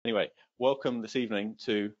welcome this evening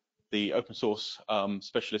to the open source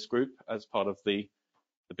specialist group as part of the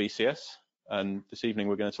BCS. And this evening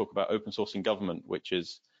we're going to talk about open source in government, which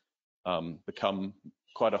has become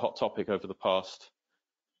quite a hot topic over the past,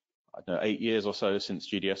 I don't know, 8 years or so since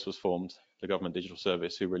GDS was formed, the Government Digital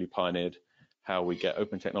Service, who really pioneered how we get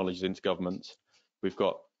open technologies into government. We've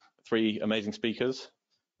got three amazing speakers.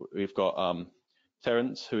 We've got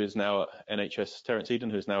Terence, who is now at Terence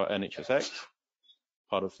Eden, who is now at NHSX,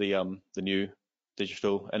 part of the new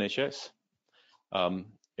digital NHS.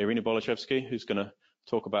 Irina Bolachevsky, who's going to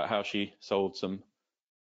talk about how she sold some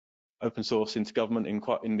open source into government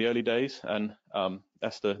in the early days, and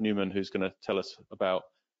Esther Newman, who's going to tell us about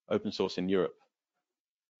open source in Europe,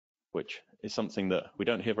 which is something that we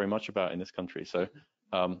don't hear very much about in this country. So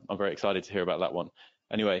I'm very excited to hear about that one.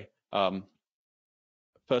 Anyway,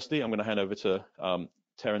 firstly, I'm going to hand over to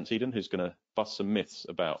Terence Eden, who's going to bust some myths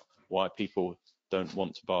about why people don't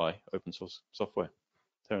want to buy open source software.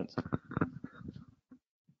 Terence.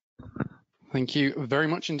 Thank you very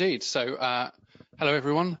much indeed. So hello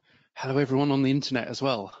everyone. Hello everyone on the internet as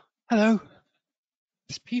well. Hello.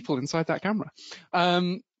 There's people inside that camera.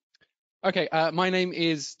 Okay, my name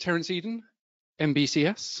is Terence Eden,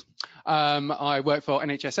 MBCS. I work for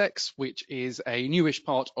NHSX, which is a newish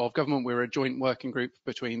part of government. We're a joint working group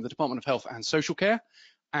between the Department of Health and Social Care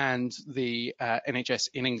and the NHS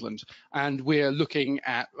in England. And we're looking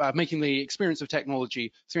at making the experience of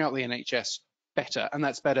technology throughout the NHS better. And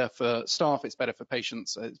that's better for staff, it's better for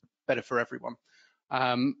patients, it's better for everyone.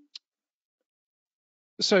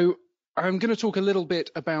 So I'm going to talk a little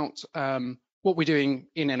bit about what we're doing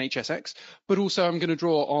in NHSX, but also I'm going to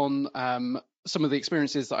draw on some of the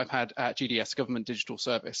experiences that I've had at GDS, Government Digital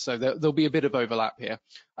Service. So there'll be a bit of overlap here.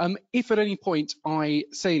 If at any point I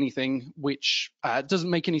say anything which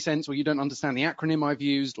doesn't make any sense, or you don't understand the acronym I've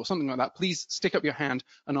used or something like that, please stick up your hand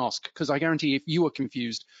and ask, because I guarantee if you are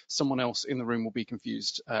confused, someone else in the room will be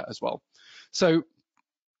confused as well. So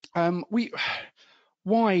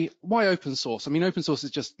why open source? I mean, open source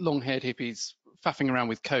is just long-haired hippies faffing around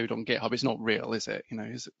with code on GitHub. It's not real, is it? You know,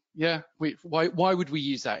 is it? Yeah. Why would we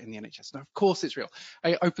use that in the NHS? No, of course it's real.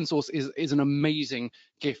 Open source is an amazing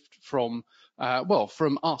gift from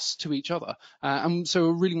from us to each other, and so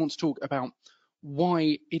I really want to talk about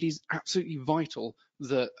why it is absolutely vital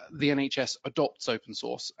that the NHS adopts open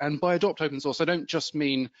source. And by adopt open source, I don't just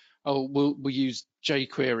mean, oh, we'll use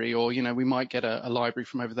jQuery, or, you know, we might get a library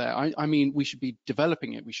from over there. I mean, we should be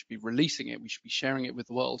developing it, we should be releasing it, we should be sharing it with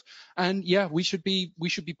the world. And yeah, we should be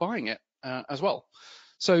buying it as well.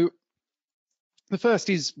 So the first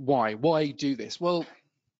is why do this? Well,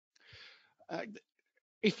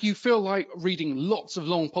 if you feel like reading lots of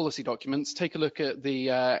long policy documents, take a look at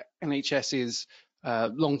the NHS's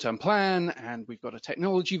long-term plan, and we've got a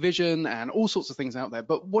technology vision and all sorts of things out there.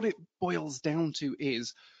 But what it boils down to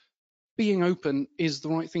is being open is the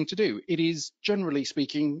right thing to do. It is, generally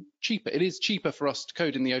speaking, cheaper. It is cheaper for us to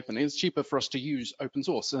code in the open. It is cheaper for us to use open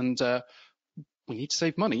source, and we need to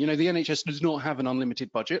save money. You know, the NHS does not have an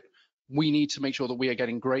unlimited budget. We need to make sure that we are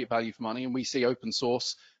getting great value for money, and we see open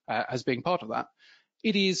source as being part of that.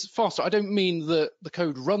 It is faster. I don't mean that the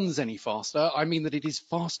code runs any faster. I mean that it is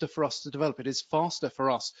faster for us to develop. It is faster for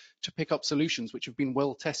us to pick up solutions which have been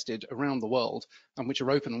well tested around the world and which are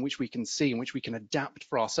open and which we can see and which we can adapt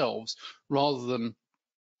for ourselves, rather than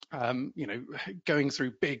you know, going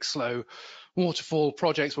through big, slow waterfall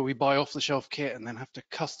projects where we buy off-the-shelf kit and then have to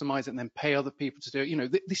customize it and then pay other people to do it. You know,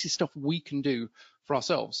 this is stuff we can do for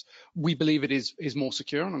ourselves. We believe it is more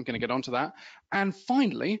secure, and I'm going to get onto that. And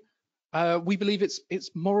finally, we believe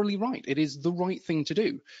it's morally right. It is the right thing to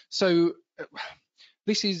do. So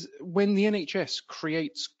this is when the NHS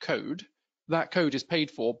creates code, that code is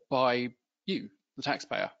paid for by you, the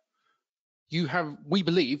taxpayer. We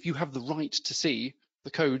believe you have the right to see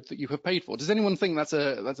the code that you have paid for. Does anyone think that's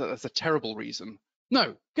a terrible reason?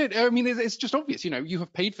 No, good. I mean, it's just obvious. You know, you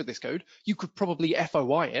have paid for this code. You could probably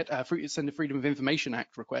FOI it, send a Freedom of Information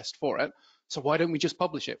Act request for it. So why don't we just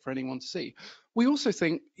publish it for anyone to see? We also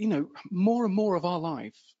think, you know, more and more of our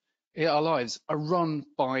lives are run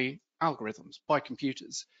by algorithms, by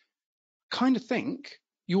computers. Kind of think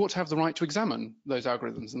you ought to have the right to examine those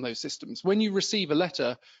algorithms and those systems. When you receive a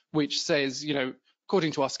letter which says, you know,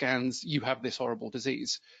 according to our scans, you have this horrible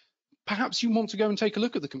disease, perhaps you want to go and take a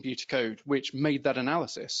look at the computer code which made that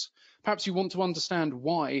analysis. Perhaps you want to understand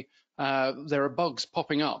why there are bugs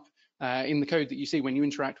popping up in the code that you see when you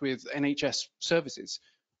interact with NHS services.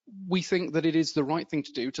 We think that it is the right thing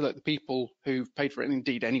to do to let the people who've paid for it, and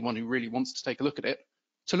indeed anyone who really wants to take a look at it,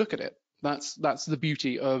 to look at it. That's the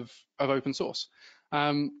beauty of open source.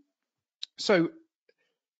 So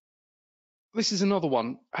this is another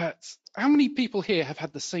one. How many people here have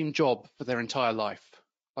had the same job for their entire life,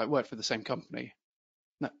 like worked for the same company?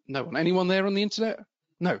 No, no one. Anyone there on the internet?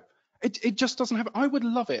 No. It just doesn't happen. I would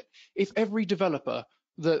love it if every developer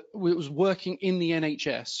that was working in the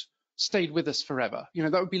NHS stayed with us forever. You know,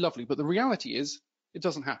 that would be lovely. But the reality is, it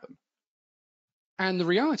doesn't happen. And the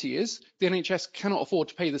reality is, the NHS cannot afford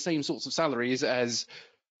to pay the same sorts of salaries as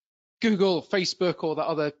Google, Facebook, or that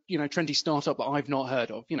other, you know, trendy startup that I've not heard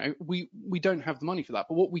of. You know, we don't have the money for that.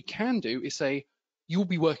 But what we can do is say, you'll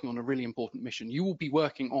be working on a really important mission. You will be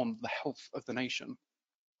working on the health of the nation.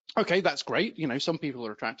 Okay, that's great. You know, some people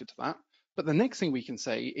are attracted to that. But the next thing we can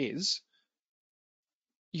say is,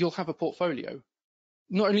 you'll have a portfolio.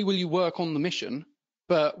 Not only will you work on the mission,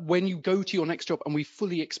 but when you go to your next job, and we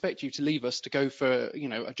fully expect you to leave us to go for, you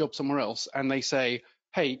know, a job somewhere else, and they say,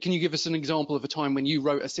 hey, can you give us an example of a time when you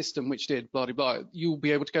wrote a system which did blah, blah, blah, you'll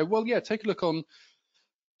be able to go, well, yeah, take a look on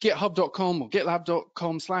github.com or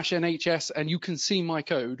gitlab.com/NHS, and you can see my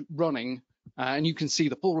code running, and you can see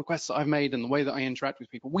the pull requests that I've made and the way that I interact with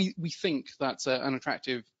people. We think that's an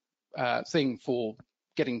attractive thing for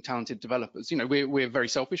getting talented developers. You know, we're very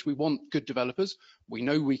selfish. We want good developers. We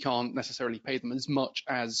know we can't necessarily pay them as much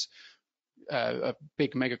as a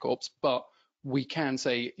big megacorps, but we can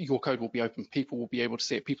say your code will be open. People will be able to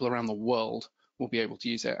see it. People around the world will be able to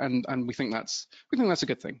use it, and we think that's a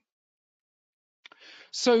good thing.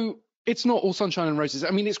 So it's not all sunshine and roses. I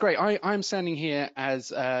mean, it's great. I'm standing here as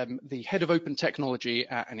the head of open technology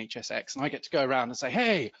at NHSX, and I get to go around and say,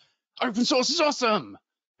 hey, open source is awesome.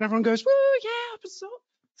 And everyone goes, woo, yeah, open source.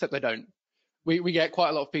 Except they don't. We get quite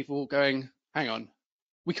a lot of people going, hang on,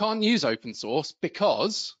 we can't use open source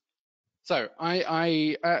because... So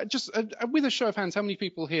I just with a show of hands, how many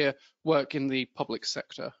people here work in the public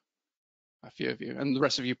sector? A few of you, and the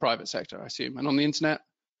rest of you private sector, I assume. And on the internet,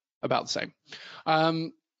 about the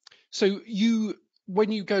same. So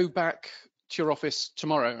when you go back to your office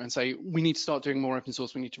tomorrow and say, we need to start doing more open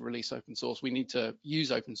source, we need to release open source, we need to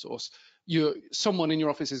use open source, someone in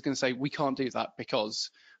your office is going to say, we can't do that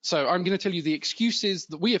because. So I'm going to tell you the excuses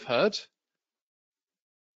that we have heard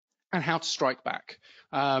and how to strike back.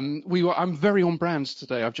 I'm very on brand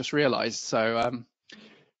today, I've just realized. So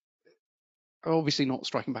obviously not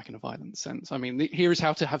striking back in a violent sense. I mean, here is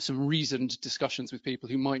how to have some reasoned discussions with people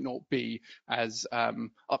who might not be as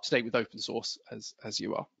up to date with open source as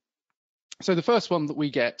you are. So the first one that we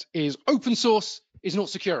get is open source is not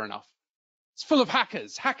secure enough. It's full of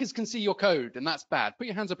hackers. Hackers can see your code, and that's bad. Put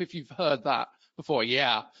your hands up if you've heard that before.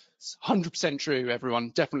 Yeah, it's 100% true, everyone.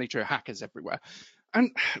 Definitely true. Hackers everywhere.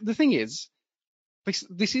 And the thing is,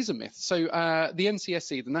 this is a myth. So the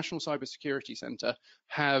NCSC, the National Cybersecurity Centre,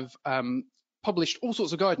 have published all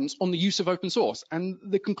sorts of guidance on the use of open source. And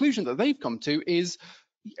the conclusion that they've come to is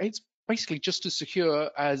it's basically just as secure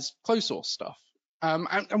as closed source stuff.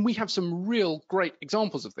 And we have some real great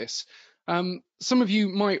examples of this. Some of you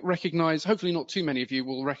might recognize, hopefully not too many of you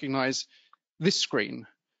will recognize this screen.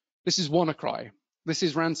 This is WannaCry. This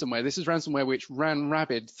is ransomware. This is ransomware which ran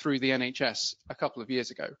rabid through the NHS a couple of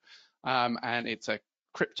years ago. And it's a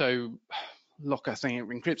crypto locker thing. It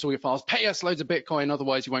encrypts all your files. Pay us loads of Bitcoin,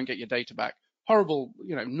 otherwise you won't get your data back. Horrible,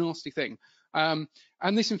 you know, nasty thing. And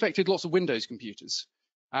this infected lots of Windows computers.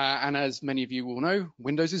 And as many of you will know,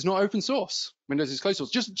 Windows is not open source. Windows is closed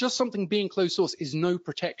source. Just something being closed source is no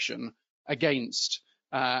protection against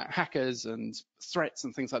hackers and threats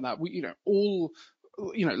and things like that.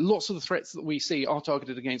 Lots of the threats that we see are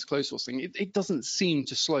targeted against closed source thing. It doesn't seem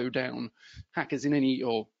to slow down hackers in any,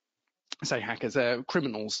 or say hackers,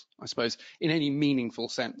 criminals, I suppose, in any meaningful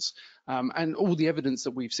sense. And all the evidence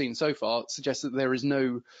that we've seen so far suggests that there is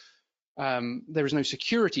no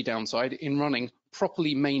security downside in running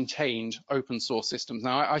properly maintained open source systems.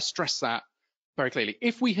 Now, I stress that very clearly.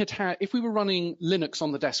 If we were running Linux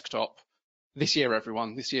on the desktop this year,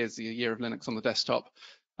 everyone, this year's the year of Linux on the desktop.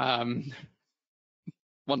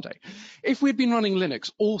 One day, if we'd been running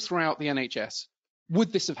Linux all throughout the NHS,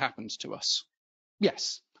 would this have happened to us?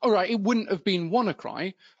 Yes. All right, it wouldn't have been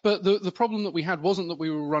WannaCry, but the problem that we had wasn't that we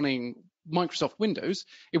were running Microsoft Windows,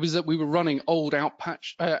 it was that we were running old,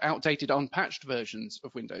 outdated, unpatched versions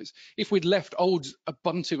of Windows. If we'd left old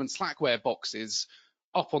Ubuntu and Slackware boxes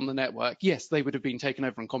up on the network, yes, they would have been taken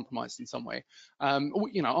over and compromised in some way.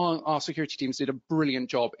 Our security teams did a brilliant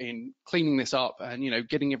job in cleaning this up and,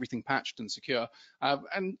 getting everything patched and secure.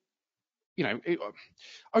 Open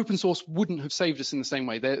source wouldn't have saved us in the same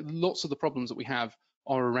way. Lots of the problems that we have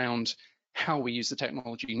are around how we use the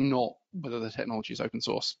technology, not whether the technology is open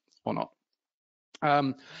source or not.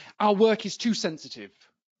 Our work is too sensitive.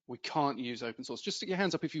 We can't use open source. Just stick your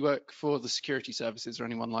hands up if you work for the security services or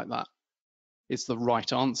anyone like that. is the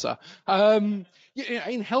right answer. In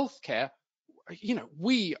healthcare,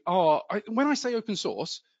 when I say open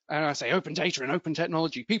source and I say open data and open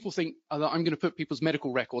technology, people think that I'm going to put people's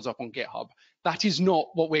medical records up on GitHub. That is not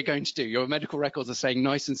what we're going to do. Your medical records are staying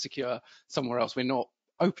nice and secure somewhere else. We're not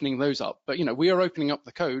opening those up, but we are opening up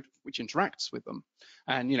the code which interacts with them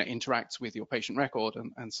and interacts with your patient record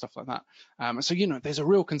and stuff like that. So there's a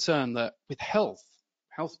real concern that with health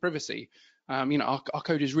privacy, our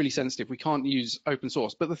code is really sensitive. We can't use open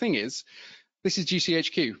source. But the thing is, this is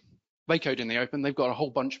GCHQ. They code in the open. They've got a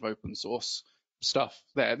whole bunch of open source stuff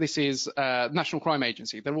there. This is National Crime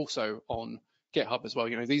Agency. They're also on GitHub as well.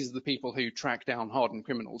 These are the people who track down hardened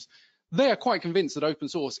criminals. They are quite convinced that open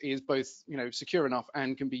source is both, secure enough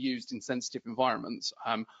and can be used in sensitive environments.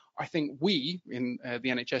 I think we in the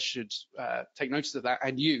NHS should take notice of that,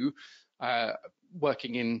 and you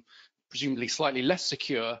working in presumably slightly less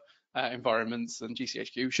secure environments than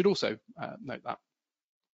GCHQ should also note that.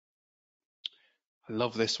 I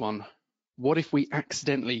love this one. What if we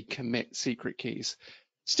accidentally commit secret keys?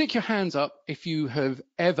 Stick your hands up if you have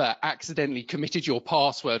ever accidentally committed your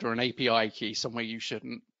password or an API key somewhere you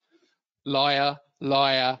shouldn't. Liar,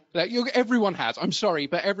 liar. Everyone has. I'm sorry,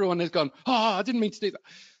 but everyone has gone, I didn't mean to do that.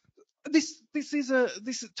 This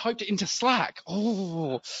is typed it into Slack.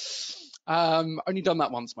 Only done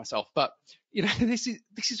that once myself, but this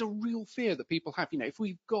is a real fear that people have. If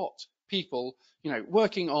we've got people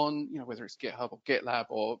working on whether it's GitHub or GitLab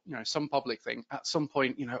or some public thing, at some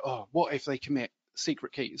point what if they commit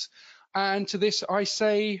secret keys? And to this I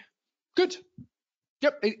say, good.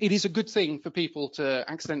 Yep, it is a good thing for people to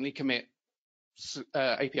accidentally commit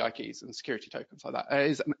API keys and security tokens like that. It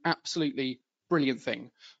is an absolutely brilliant thing,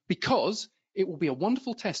 because it will be a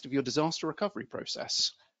wonderful test of your disaster recovery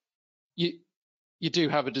process. You do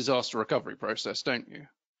have a disaster recovery process, don't you?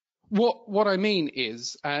 What I mean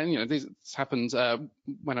is, this happened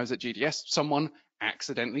when I was at GDS. Someone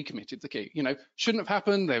accidentally committed the key. Shouldn't have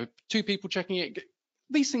happened. There were two people checking it.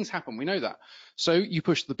 These things happen. We know that. So you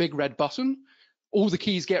push the big red button. All the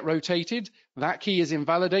keys get rotated. That key is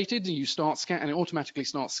invalidated, and you start scanning. And it automatically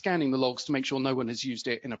starts scanning the logs to make sure no one has used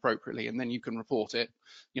it inappropriately, and then you can report it,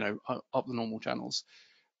 up the normal channels.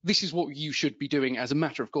 This is what you should be doing as a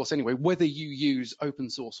matter of course anyway, whether you use open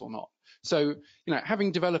source or not. So,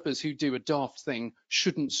 having developers who do a daft thing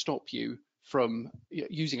shouldn't stop you from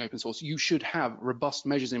using open source. You should have robust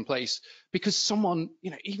measures in place, because someone,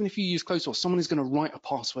 even if you use closed source, someone is going to write a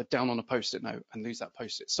password down on a post-it note and lose that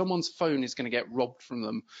post-it. Someone's phone is going to get robbed from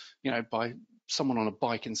them, by someone on a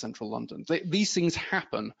bike in central London. These things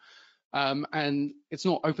happen. And it's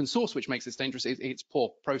not open source which makes this dangerous, it's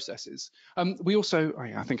poor processes. We also,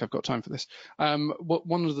 I think I've got time for this.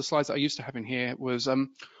 One of the slides that I used to have in here was,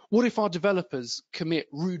 what if our developers commit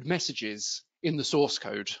rude messages in the source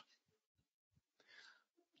code?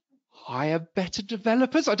 Hire better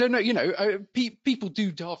developers? I don't know, people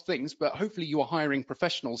do daft things, but hopefully you are hiring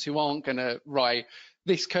professionals who aren't going to write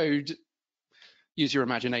this code. Use your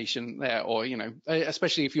imagination there, or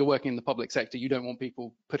especially if you're working in the public sector, you don't want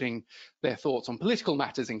people putting their thoughts on political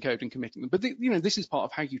matters in code and committing them. But this is part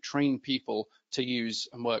of how you train people to use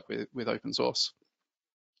and work with open source.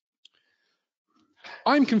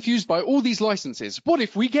 I'm confused by all these licenses. What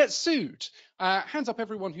if we get sued? Hands up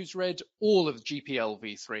everyone who's read all of GPL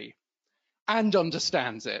v3 and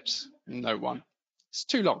understands it. No one. It's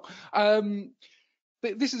too long.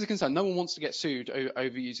 This is a concern. No one wants to get sued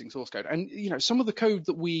over using source code. And, some of the code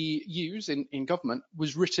that we use in government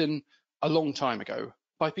was written a long time ago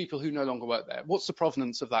by people who no longer work there. What's the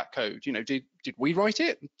provenance of that code? Did we write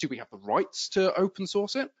it? Do we have the rights to open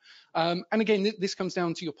source it? And again, this comes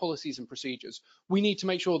down to your policies and procedures. We need to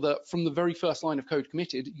make sure that from the very first line of code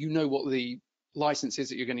committed, what the license is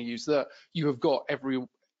that you're going to use, that you have got every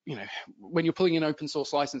when you're pulling in open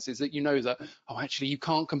source licenses, that that, actually you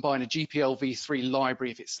can't combine a GPL v3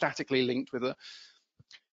 library if it's statically linked with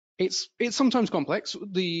it's sometimes complex.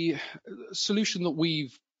 The solution that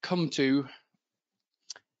we've come to,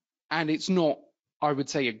 and it's not, I would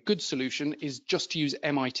say, a good solution, is just to use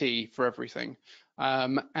MIT for everything.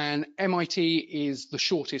 And MIT is the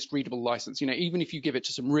shortest readable license. Even if you give it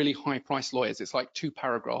to some really high priced lawyers, it's like 2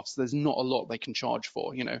 paragraphs. There's not a lot they can charge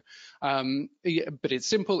for, but it's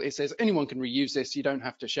simple. It says anyone can reuse this. You don't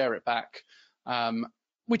have to share it back,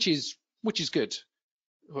 which is good.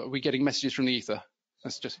 Are we getting messages from the ether?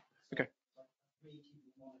 That's just, okay.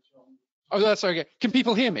 Oh, that's okay. Can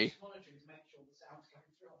people hear me?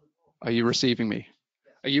 Are you receiving me?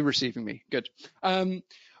 Are you receiving me? Good.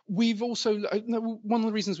 We've also, one of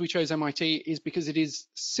the reasons we chose MIT is because it is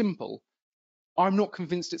simple. I'm not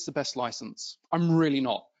convinced it's the best license. I'm really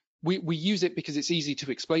not. We use it because it's easy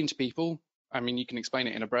to explain to people. I mean, you can explain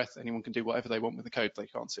it in a breath. Anyone can do whatever they want with the code. They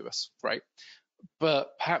can't sue us, right?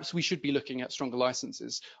 But perhaps we should be looking at stronger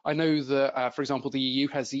licenses. I know that, for example, the EU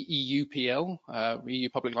has the EUPL, EU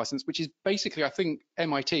Public License, which is basically, I think,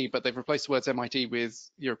 MIT, but they've replaced the words MIT with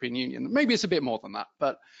European Union. Maybe it's a bit more than that.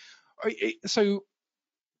 But so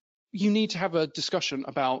you need to have a discussion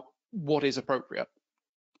about what is appropriate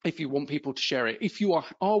if you want people to share it. If you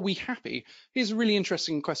are we happy? Here's a really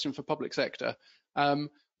interesting question for public sector.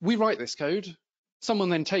 We write this code, someone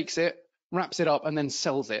then takes it, wraps it up, and then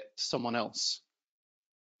sells it to someone else.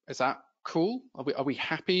 Is that cool? Are we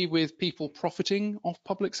happy with people profiting off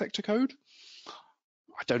public sector code?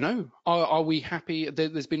 I don't know. Are we happy?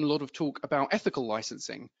 There's been a lot of talk about ethical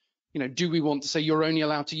licensing. Do we want to say you're only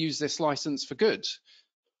allowed to use this license for good?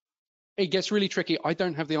 It gets really tricky. I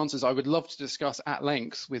don't have the answers. I would love to discuss at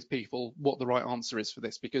length with people what the right answer is for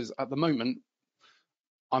this, because at the moment,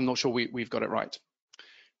 I'm not sure we've got it right.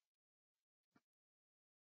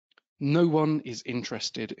 No one is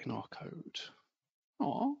interested in our code.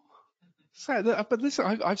 Oh, sad. But listen,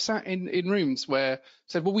 I've sat in rooms where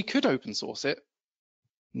said, well, we could open source it.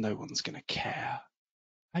 No one's going to care.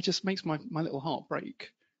 That just makes my little heart break.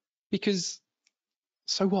 Because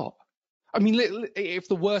so what? I mean, if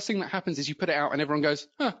the worst thing that happens is you put it out and everyone goes,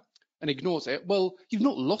 huh, and ignores it, well, you've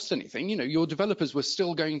not lost anything. Your developers were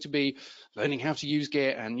still going to be learning how to use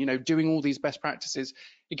Git and, doing all these best practices.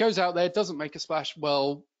 It goes out there, doesn't make a splash.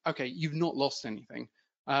 Well, okay, you've not lost anything.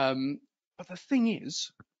 But the thing is,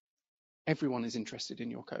 everyone is interested in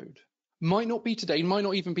your code. Might not be today, might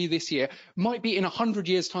not even be this year, might be in 100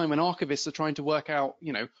 years' time when archivists are trying to work out,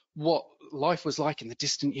 what life was like in the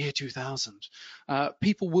distant year 2000.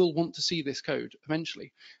 People will want to see this code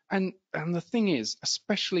eventually. And the thing is,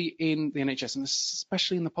 especially in the NHS and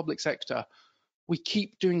especially in the public sector, we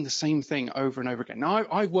keep doing the same thing over and over again. Now,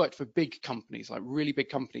 I've worked for big companies, like really big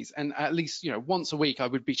companies, and at least, once a week I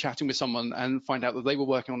would be chatting with someone and find out that they were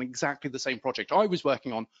working on exactly the same project I was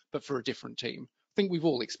working on, but for a different team. I think we've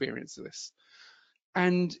all experienced this.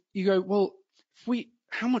 And you go, well,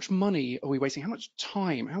 how much money are we wasting? How much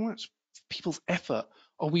time, how much people's effort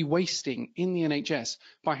are we wasting in the NHS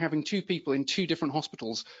by having two people in two different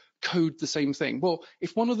hospitals code the same thing? Well,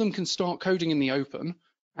 if one of them can start coding in the open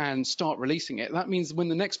and start releasing it, that means when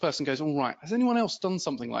the next person goes, all right, has anyone else done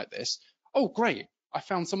something like this? Oh, great, I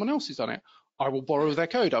found someone else who's done it. I will borrow their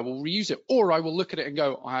code, I will reuse it, or I will look at it and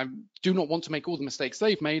go, I do not want to make all the mistakes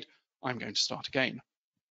they've made, I'm going to start again.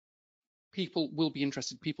 People will be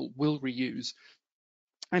interested, people will reuse.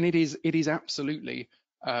 And it is absolutely,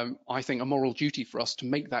 I think, a moral duty for us to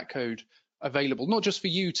make that code available, not just for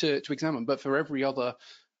you to examine, but for every other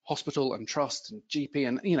hospital and trust and GP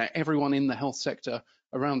and everyone in the health sector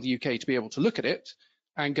around the UK to be able to look at it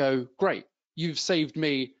and go, great, you've saved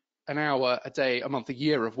me an hour, a day, a month, a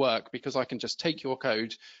year of work because I can just take your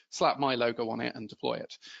code, slap my logo on it and deploy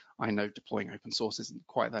it. I know deploying open source isn't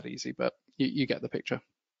quite that easy, but you get the picture.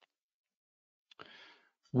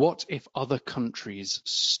 What if other countries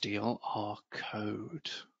steal our code?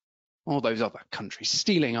 All those other countries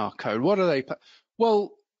stealing our code. What are they?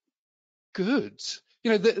 Well, good.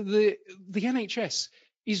 The NHS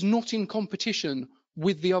is not in competition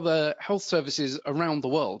with the other health services around the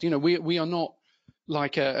world. We are not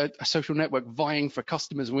like a social network vying for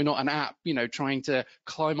customers. We're not an app, trying to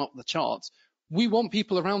climb up the charts. We want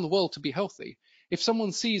people around the world to be healthy. If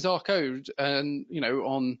someone sees our code and,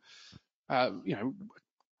 on,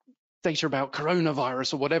 data about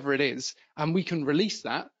coronavirus or whatever it is, and we can release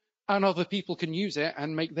that and other people can use it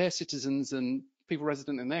and make their citizens and people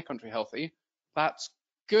resident in their country healthy, that's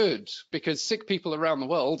good, because sick people around the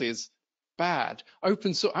world is bad.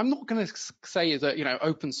 Open source, I'm not going to say that,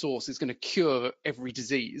 open source is going to cure every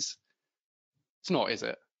disease. It's not, is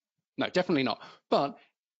it? No, definitely not. But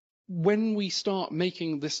when we start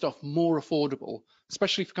making this stuff more affordable,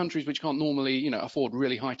 especially for countries which can't normally, afford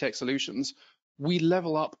really high-tech solutions, we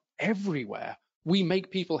level up everywhere. We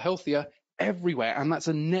make people healthier everywhere, and that's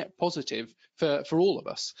a net positive for all of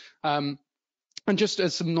us. And just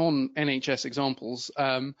as some non-NHS examples,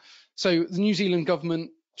 so the New Zealand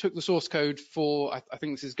government took the source code for, I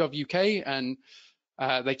think this is Gov UK, and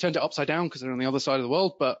they turned it upside down because they're on the other side of the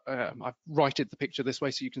world, but I've righted the picture this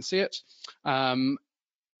way so you can see it.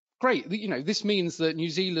 Great, this means that New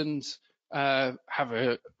Zealand have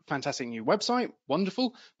a fantastic new website,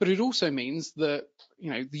 wonderful, but it also means that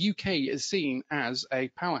the UK is seen as a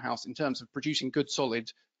powerhouse in terms of producing good,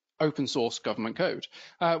 solid, open source government code.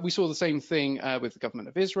 We saw the same thing with the government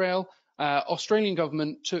of Israel. Australian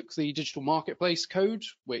government took the digital marketplace code,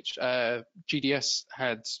 which GDS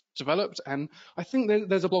had developed, and I think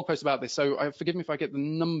there's a blog post about this, so forgive me if I get the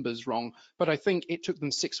numbers wrong, but I think it took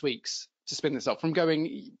them 6 weeks to spin this up, from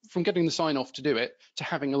getting the sign off to do it to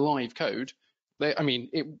having a live code. I mean,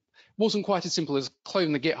 it wasn't quite as simple as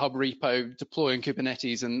clone the GitHub repo, deploy in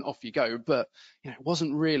Kubernetes, and off you go. But it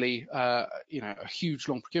wasn't really a huge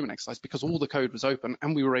long procurement exercise because all the code was open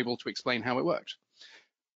and we were able to explain how it worked.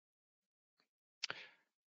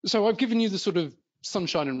 So I've given you the sort of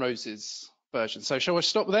sunshine and roses version. So shall I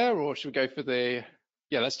stop there, or should we go for the?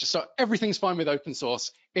 Yeah, let's just start. Everything's fine with open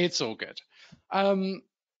source. It's all good.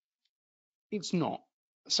 It's not.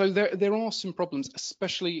 So there are some problems,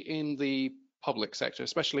 especially in the public sector,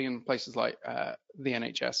 especially in places like the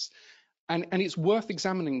NHS. And it's worth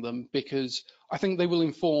examining them because I think they will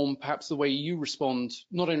inform perhaps the way you respond,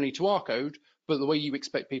 not only to our code, but the way you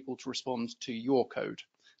expect people to respond to your code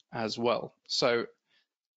as well. So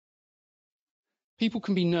people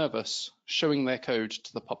can be nervous showing their code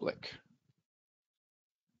to the public.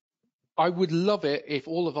 I would love it if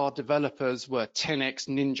all of our developers were 10x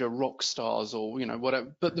ninja rock stars or,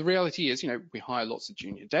 whatever. But the reality is, we hire lots of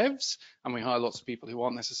junior devs and we hire lots of people who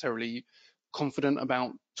aren't necessarily confident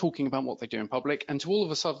about talking about what they do in public. And to all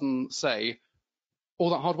of a sudden say,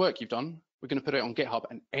 all that hard work you've done, we're going to put it on GitHub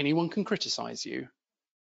and anyone can criticize you.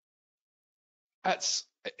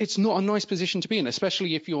 It's not a nice position to be in,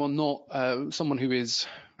 especially if you're not someone who is,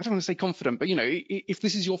 I don't want to say confident, but if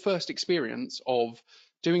this is your first experience of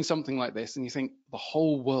doing something like this and you think the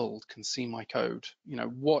whole world can see my code,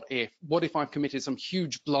 what if I've committed some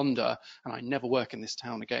huge blunder and I never work in this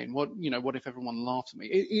town again? What if everyone laughs at me?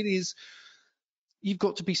 It is, you've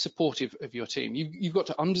got to be supportive of your team. You've got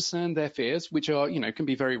to understand their fears, which are, can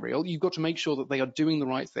be very real. You've got to make sure that they are doing the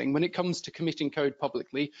right thing. When it comes to committing code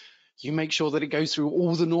publicly, you make sure that it goes through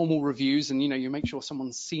all the normal reviews and, you make sure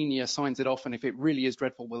someone senior signs it off. And if it really is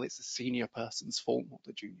dreadful, well, it's the senior person's fault, not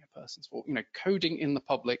the junior person's fault. Coding in the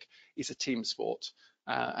public is a team sport.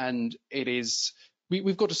 And it is,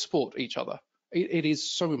 we've got to support each other. It is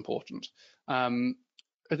so important.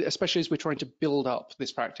 Especially as we're trying to build up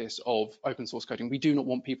this practice of open source coding. We do not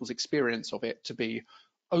want people's experience of it to be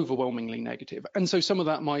overwhelmingly negative. And so some of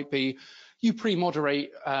that might be you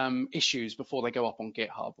pre-moderate issues before they go up on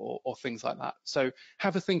GitHub or things like that. So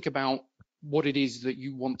have a think about what it is that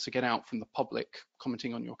you want to get out from the public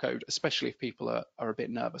commenting on your code, especially if people are a bit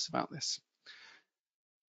nervous about this.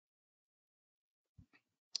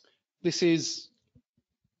 This is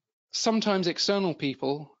sometimes external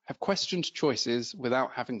people have questioned choices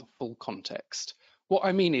without having the full context. What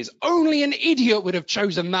I mean is only an idiot would have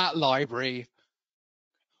chosen that library.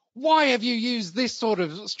 Why have you used this sort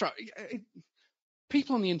of structure?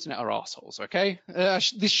 People on the internet are assholes, okay?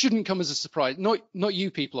 This shouldn't come as a surprise. Not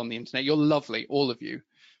you people on the internet. You're lovely, all of you.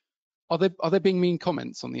 Are there being mean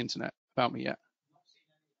comments on the internet about me yet?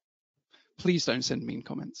 Please don't send mean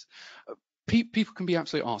comments. People can be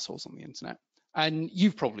absolute assholes on the internet. And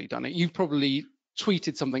you've probably done it. You've probably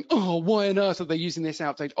tweeted something. Oh, why on earth are they using this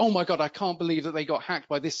outdate? Oh my God, I can't believe that they got hacked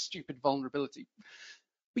by this stupid vulnerability.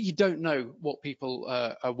 But you don't know what people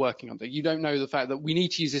are working under. You don't know the fact that we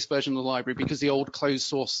need to use this version of the library because the old closed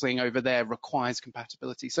source thing over there requires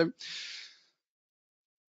compatibility. So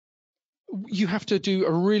you have to do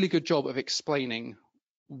a really good job of explaining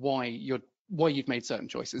why you've made certain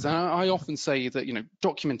choices. And I often say that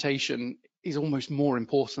documentation is almost more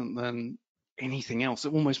important than anything else,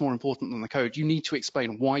 almost more important than the code. You need to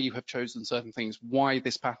explain why you have chosen certain things, why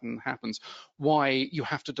this pattern happens, why you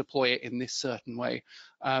have to deploy it in this certain way.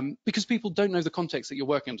 Because people don't know the context that you're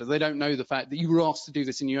working under. They don't know the fact that you were asked to do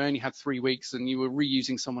this and you only had 3 weeks and you were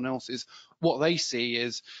reusing someone else's. What they see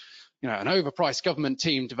is an overpriced government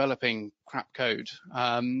team developing crap code,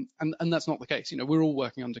 and that's not the case. We're all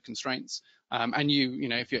working under constraints, and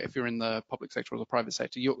if you're in the public sector or the private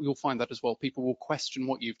sector, you'll find that as well. People will question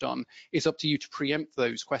what you've done. It's up to you to preempt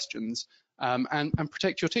those questions and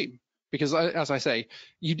protect your team, because as I say,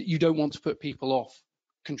 you don't want to put people off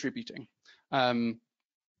contributing.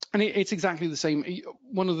 And it's exactly the same.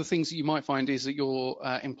 One of the things that you might find is that your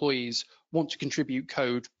employees want to contribute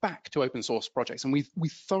code back to open source projects, and we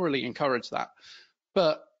thoroughly encourage that.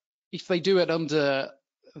 But if they do it under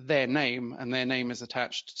their name and their name is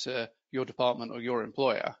attached to your department or your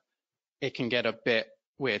employer, it can get a bit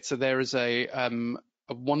weird. So there is a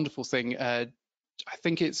wonderful thing. I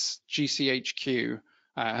think it's GCHQ.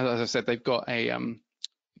 As I said, they've got a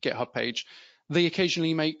GitHub page. They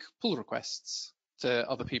occasionally make pull requests to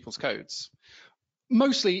other people's codes.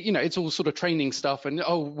 Mostly, it's all sort of training stuff and,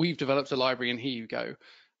 oh, we've developed a library and here you go.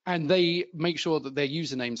 And they make sure that their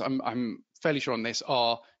usernames, I'm fairly sure on this,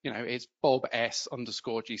 are, it's Bob S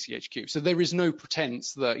 _GCHQ. So there is no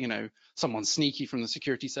pretense that, someone sneaky from the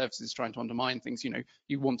security services trying to undermine things.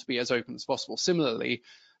 You want to be as open as possible. Similarly,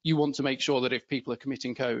 you want to make sure that if people are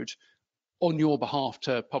committing code, on your behalf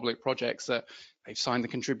to public projects, that they've signed the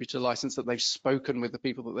contributor license, that they've spoken with the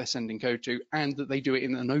people that they're sending code to, and that they do it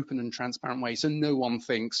in an open and transparent way. So no one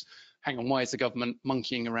thinks, hang on, why is the government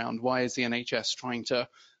monkeying around? Why is the NHS trying to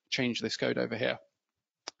change this code over here?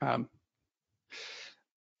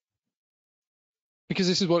 Because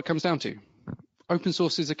this is what it comes down to. Open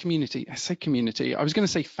source is a community. I say community. I was going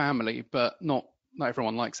to say family, but not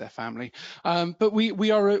everyone likes their family. But we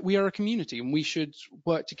are a community, and we should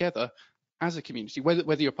work together as a community,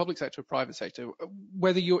 whether you're public sector or private sector,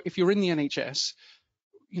 if you're in the NHS,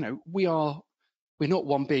 we're not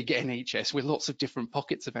one big NHS, we're lots of different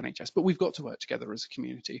pockets of NHS, but we've got to work together as a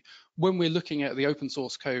community. When we're looking at the open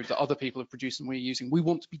source code that other people have produced and we're using, we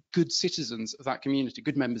want to be good citizens of that community,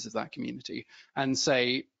 good members of that community, and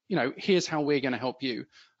say, here's how we're going to help you.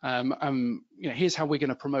 Here's how we're going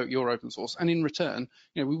to promote your open source. And in return,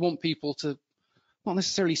 we want people to not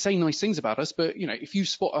necessarily say nice things about us, but if you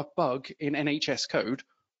spot a bug in NHS code,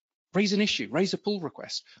 raise an issue, raise a pull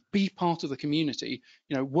request, be part of the community,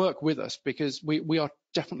 work with us, because we are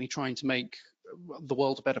definitely trying to make the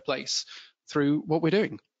world a better place through what we're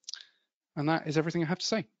doing. And that is everything I have to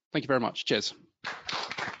say. Thank you very much. Cheers.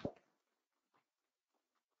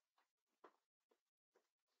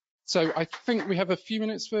 So I think we have a few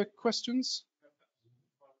minutes for questions.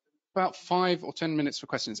 About 5 or 10 minutes for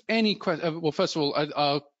questions. Well, first of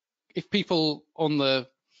all, if people in the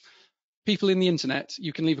internet,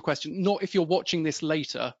 you can leave a question. Not if you're watching this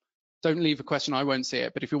later, don't leave a question, I won't see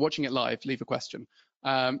it. But if you're watching it live, leave a question.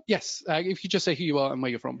 Yes, if you just say who you are and where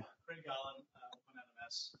you're from.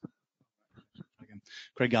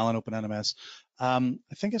 Craig Allen, OpenNMS.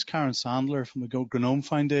 I think it's Karen Sandler from the Gnome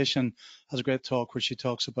Foundation has a great talk where she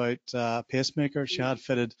talks about pacemaker she had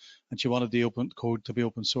fitted, and she wanted the open code to be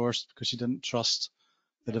open sourced because she didn't trust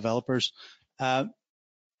the developers. Have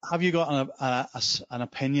you got an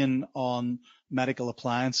opinion on medical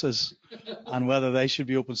appliances and whether they should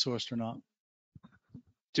be open sourced or not?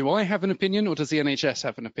 Do I have an opinion, or does the NHS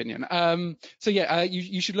have an opinion? So yeah,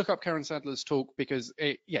 you should look up Karen Sadler's talk, because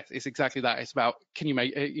it's exactly that. It's about, can you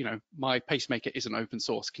make, my pacemaker isn't open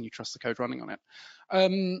source. Can you trust the code running on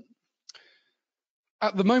it?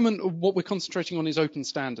 At the moment, what we're concentrating on is open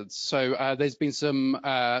standards. So there's been some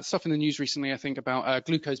stuff in the news recently, I think, about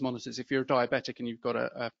glucose monitors. If you're a diabetic and you've got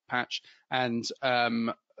a patch, and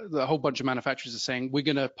the whole bunch of manufacturers are saying, we're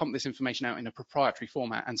going to pump this information out in a proprietary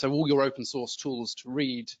format. And so all your open source tools to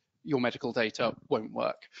read your medical data won't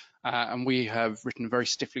work. And we have written a very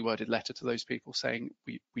stiffly worded letter to those people saying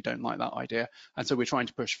we don't like that idea. And so we're trying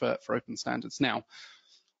to push for open standards. Now,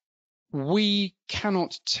 we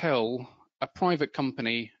cannot tell a private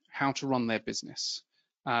company how to run their business.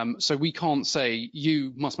 So we can't say,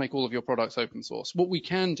 you must make all of your products open source. What we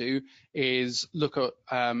can do is look at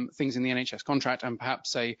things in the NHS contract and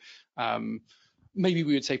perhaps say, maybe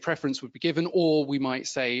we would say preference would be given, or we might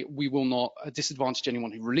say we will not disadvantage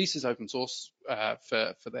anyone who releases open source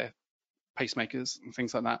for their pacemakers and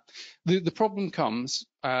things like that. The problem comes,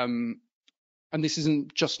 and this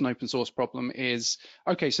isn't just an open source problem, is,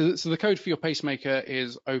 okay, so the code for your pacemaker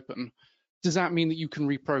is open. Does that mean that you can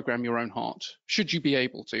reprogram your own heart? Should you be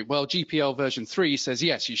able to? Well, GPL version 3 says,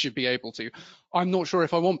 yes, you should be able to. I'm not sure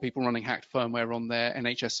if I want people running hacked firmware on their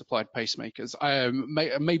NHS supplied pacemakers.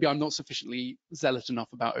 Maybe I'm not sufficiently zealot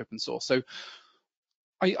enough about open source. So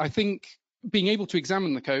I think being able to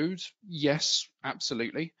examine the code, yes,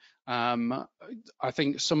 absolutely. I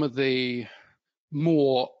think some of the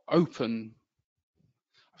more open,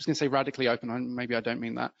 I was going to say radically open, maybe I don't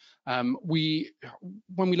mean that. When we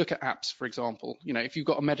look at apps, for example, if you've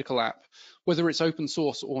got a medical app, whether it's open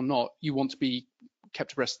source or not, you want to be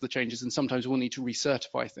kept abreast of the changes, and sometimes we'll need to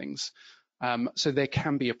recertify things. So there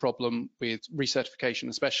can be a problem with recertification,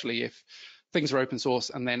 especially if things are open source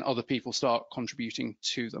and then other people start contributing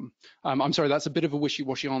to them. I'm sorry, that's a bit of a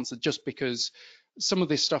wishy-washy answer, just because some of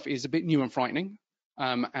this stuff is a bit new and frightening.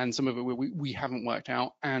 And some of it we haven't worked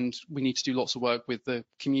out, and we need to do lots of work with the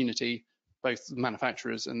community, both the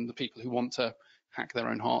manufacturers and the people who want to hack their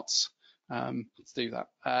own hearts to do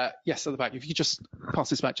that. Yes, at the back, if you could just pass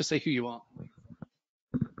this back, just say who you are.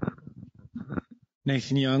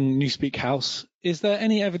 Nathan Young, Newspeak House. Is there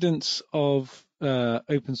any evidence of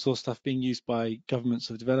open source stuff being used by governments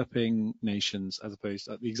of developing nations, as opposed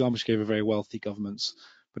to the examples you gave are very wealthy governments,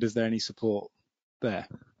 but is there any support there?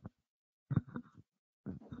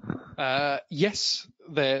 Yes,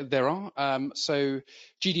 there are. So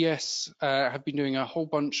GDS have been doing a whole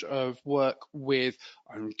bunch of work with,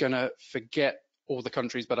 I'm going to forget all the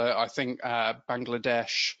countries, but I think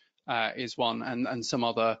Bangladesh is one, and some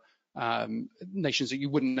other nations that you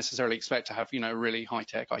wouldn't necessarily expect to have, a really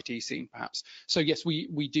high-tech IT scene, perhaps. So yes,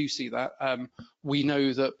 we do see that. We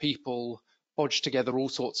know that people bodge together all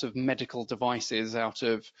sorts of medical devices out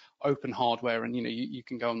of open hardware, and you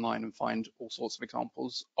can go online and find all sorts of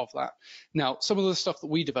examples of that. Now, some of the stuff that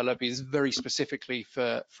we develop is very specifically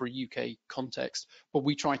for UK context, but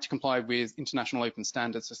we try to comply with international open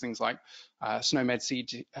standards, so things like SNOMED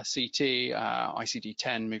CT,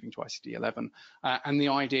 ICD-10 moving to ICD-11, and the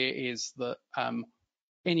idea is that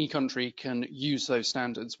any country can use those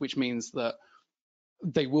standards, which means that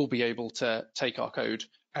they will be able to take our code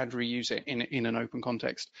and reuse it in an open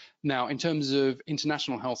context. Now, in terms of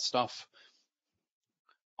international health stuff,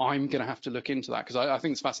 I'm going to have to look into that because I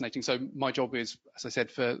think it's fascinating. So my job is, as I said,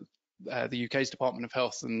 for the UK's Department of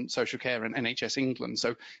Health and Social Care and NHS England.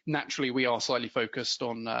 So naturally, we are slightly focused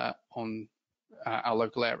on our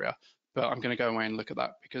local area. But I'm going to go away and look at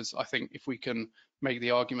that because I think if we can make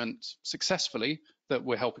the argument successfully that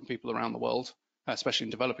we're helping people around the world, especially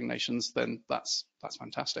in developing nations, then that's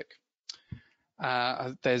fantastic.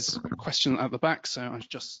 There's a question at the back, so I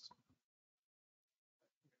just...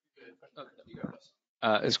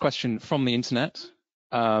 There's a question from the internet.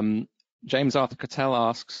 James Arthur Cattell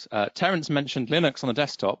asks, Terence mentioned Linux on the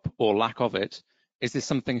desktop, or lack of it. Is this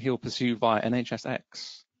something he'll pursue via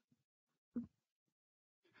NHSX?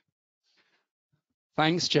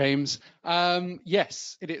 Thanks, James.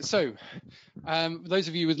 Yes, it is. So those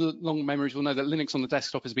of you with long memories will know that Linux on the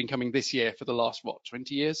desktop has been coming this year for the last,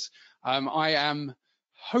 20 years? I am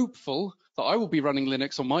hopeful that I will be running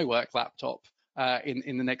Linux on my work laptop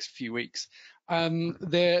in the next few weeks.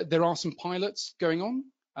 There are some pilots going on.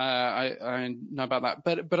 I know about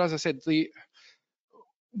that. But as I said,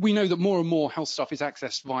 we know that more and more health stuff is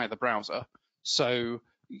accessed via the browser. So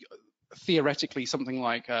theoretically, something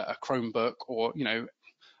like a Chromebook or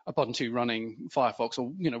Ubuntu running Firefox or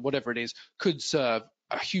whatever it is could serve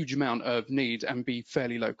a huge amount of need and be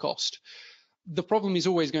fairly low cost. The problem is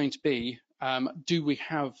always going to be, do we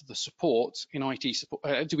have the support in IT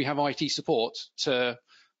support? Do we have IT support to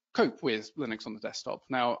cope with Linux on the desktop?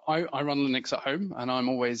 Now, I run Linux at home, and I'm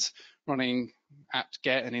always running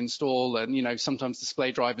apt-get and install, and sometimes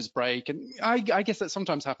display drivers break, and I guess that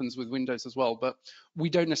sometimes happens with Windows as well. But we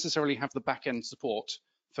don't necessarily have the back-end support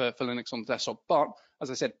for Linux on the desktop. But as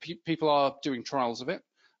I said, people are doing trials of it.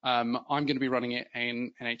 I'm going to be running it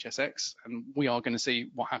in NHSX, and we are going to see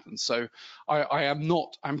what happens. So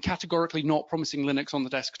I'm categorically not promising Linux on the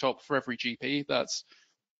desktop for every GP. That's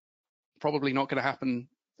probably not going to happen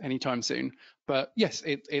anytime soon. But yes,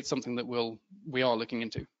 it's something that we are looking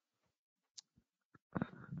into.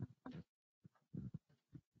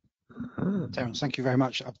 Terence, thank you very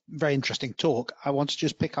much. A very interesting talk. I want to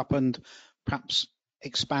just pick up and perhaps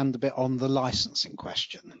expand a bit on the licensing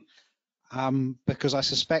question, because I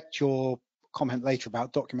suspect your comment later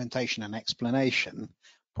about documentation and explanation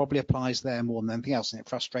probably applies there more than anything else. And it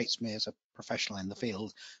frustrates me as a professional in the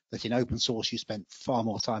field that in open source you spend far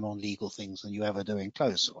more time on legal things than you ever do in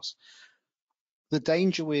closed source. The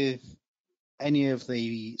danger with any of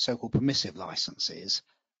the so-called permissive licenses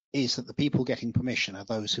is that the people getting permission are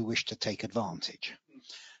those who wish to take advantage.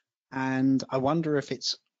 And I wonder if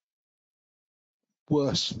it's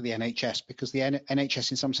worse for the NHS, because the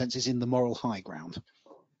NHS in some sense is in the moral high ground.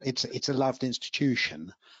 It's a loved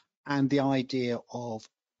institution, and the idea of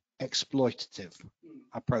exploitative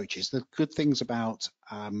approaches. The good things about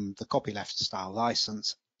the copyleft style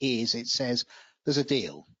license is it says there's a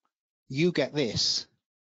deal. You get this,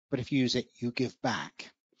 but if you use it, you give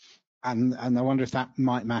back. And I wonder if that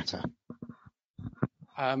might matter.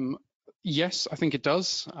 Yes, I think it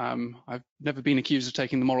does. I've never been accused of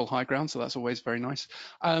taking the moral high ground, so that's always very nice.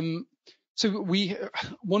 So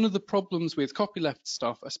one of the problems with copyleft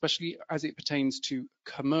stuff, especially as it pertains to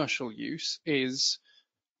commercial use, is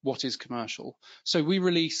what is commercial. So we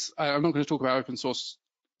release, I'm not going to talk about open source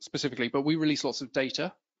specifically, but we release lots of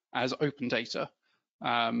data as open data.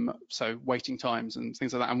 So waiting times and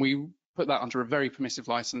things like that. And we put that under a very permissive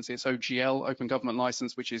license. It's OGL, Open Government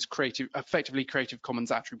License, which is effectively Creative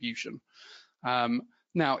Commons attribution.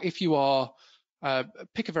 Now, if you are,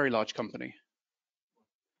 pick a very large company.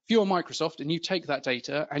 If you're Microsoft and you take that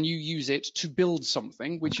data and you use it to build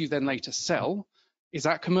something, which you then later sell, is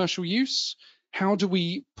that commercial use? How do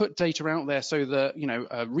we put data out there so that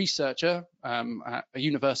a researcher at a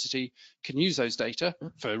university can use those data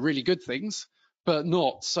for really good things, but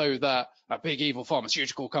not so that a big evil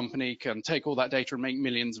pharmaceutical company can take all that data and make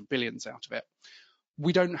millions and billions out of it?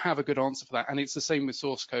 We don't have a good answer for that, and it's the same with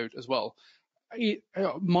source code as well.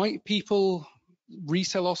 Might people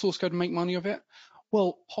resell our source code and make money of it?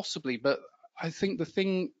 Well, possibly, but I think the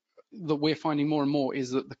thing that we're finding more and more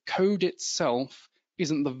is that the code itself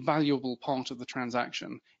isn't the valuable part of the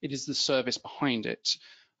transaction. It is the service behind it,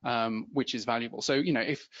 which is valuable. So,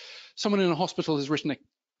 if someone in a hospital has written a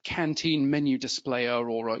canteen menu displayer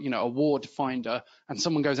or a ward finder, and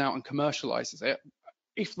someone goes out and commercializes it,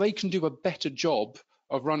 if they can do a better job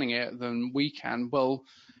of running it than we can, well,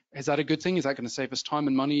 is that a good thing? Is that going to save us time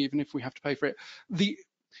and money, even if we have to pay for it?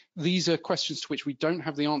 These are questions to which we don't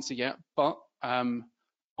have the answer yet, but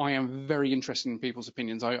I am very interested in people's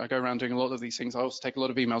opinions. I go around doing a lot of these things. I also take a lot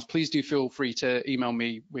of emails. Please do feel free to email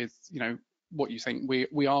me with, what you think.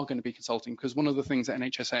 We are going to be consulting, because one of the things that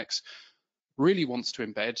NHSX really wants to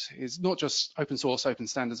embed is not just open source, open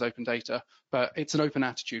standards, open data, but it's an open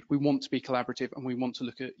attitude. We want to be collaborative, and we want to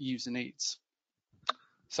look at user needs.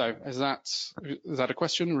 So is that a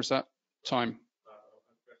question, or is that time?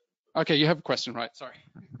 Okay, you have a question, right? Sorry.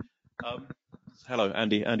 Hello,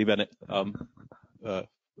 Andy Bennett,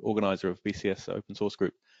 organizer of BCS Open Source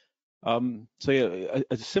Group. So yeah,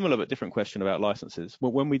 a similar but different question about licenses.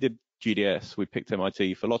 Well, when we did GDS, we picked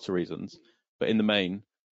MIT for lots of reasons, but in the main,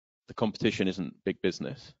 the competition isn't big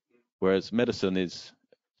business, whereas medicine is,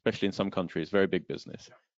 especially in some countries, very big business.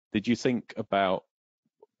 Did you think about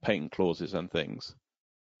patent clauses and things?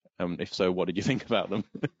 If so, what did you think about them?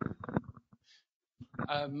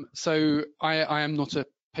 So I am not a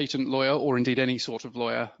patent lawyer, or indeed any sort of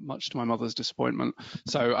lawyer, much to my mother's disappointment.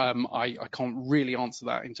 So I can't really answer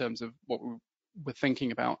that in terms of what we're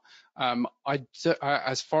thinking about.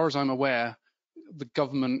 As far as I'm aware, the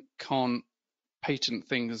government can't patent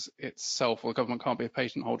things itself, or the government can't be a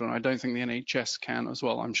patent holder, and I don't think the NHS can as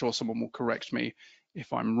well. I'm sure someone will correct me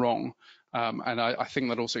if I'm wrong. And I think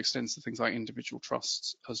that also extends to things like individual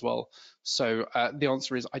trusts as well. So the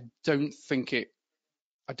answer is I don't think it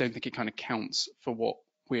kind of counts for what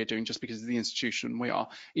we're doing, just because of the institution we are.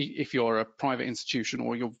 If you're a private institution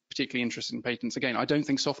or you're particularly interested in patents, again, I don't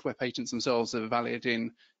think software patents themselves are valid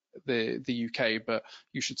in the UK, but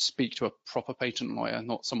you should speak to a proper patent lawyer,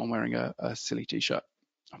 not someone wearing a silly t-shirt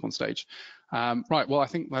up on stage. Right, well, I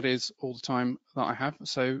think that is all the time that I have.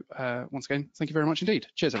 So once again, thank you very much indeed.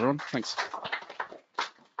 Cheers, everyone. Thanks.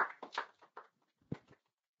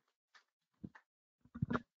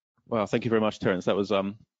 Well, thank you very much, Terence. That was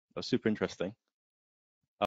super interesting.